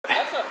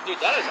Dude,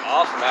 that is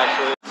awesome,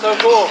 actually. So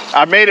cool.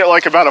 I made it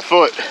like about a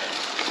foot.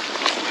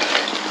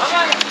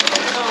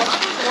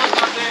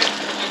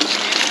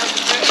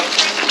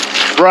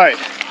 Right.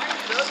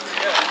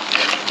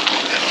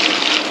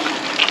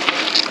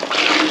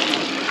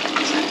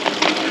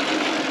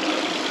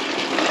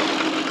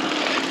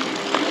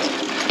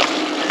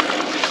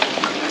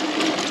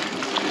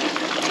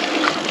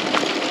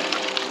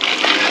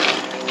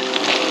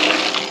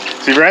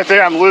 See, right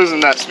there, I'm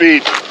losing that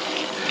speed.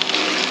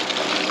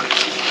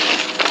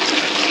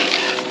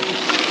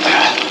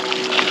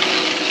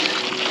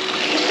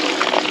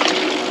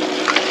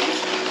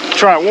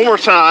 Try it one more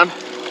time.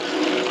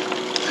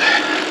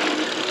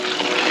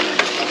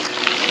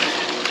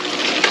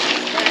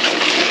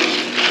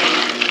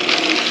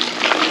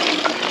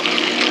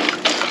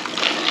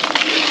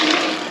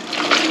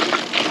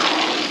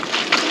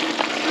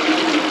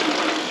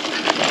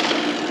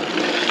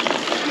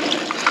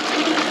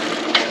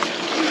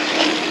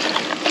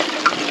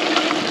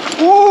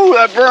 Ooh,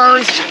 that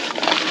burns.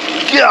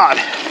 God.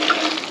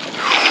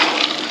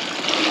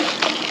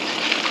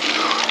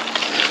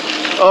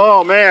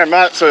 Oh man,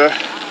 that's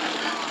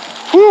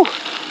whew.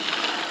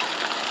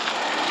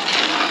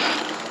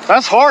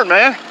 That's hard,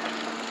 man.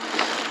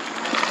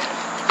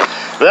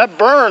 That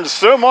burns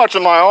so much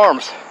in my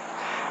arms.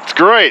 It's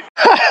great.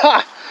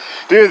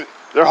 Dude,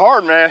 they're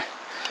hard, man.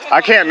 I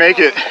can't make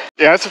it.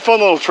 Yeah, it's a fun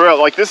little trail.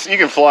 Like this, you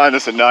can fly on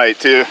this at night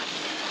too.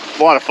 It's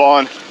a lot of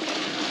fun.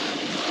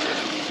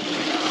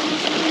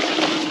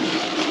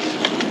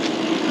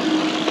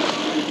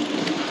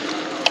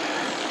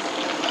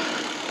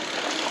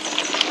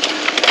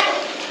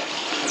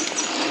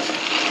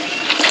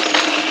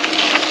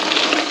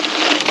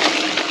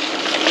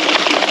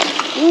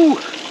 Ooh.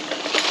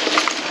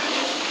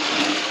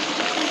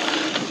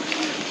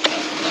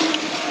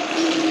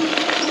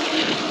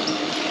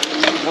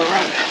 All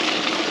right.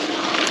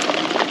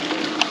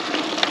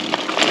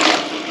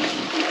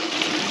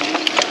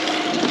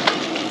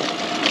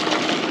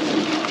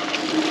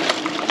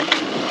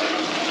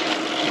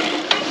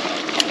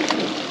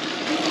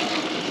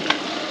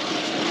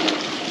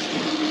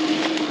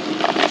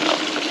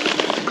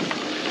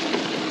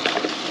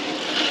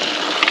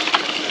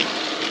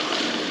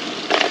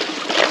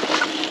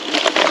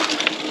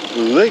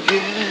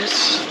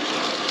 Blankets.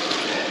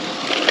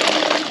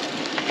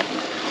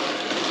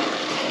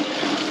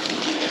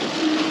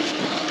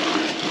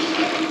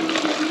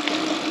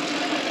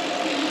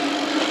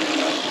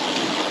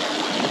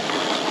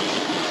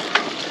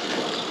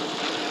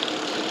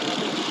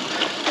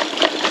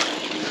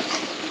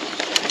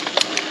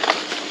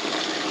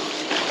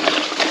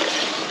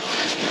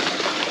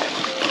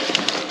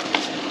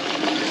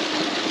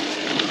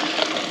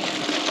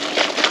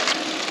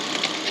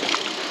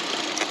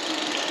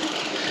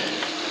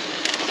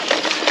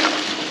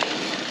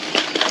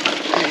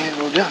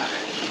 Yeah.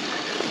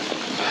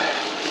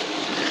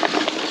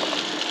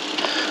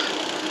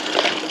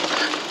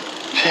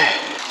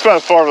 It's about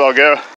as far as I'll go.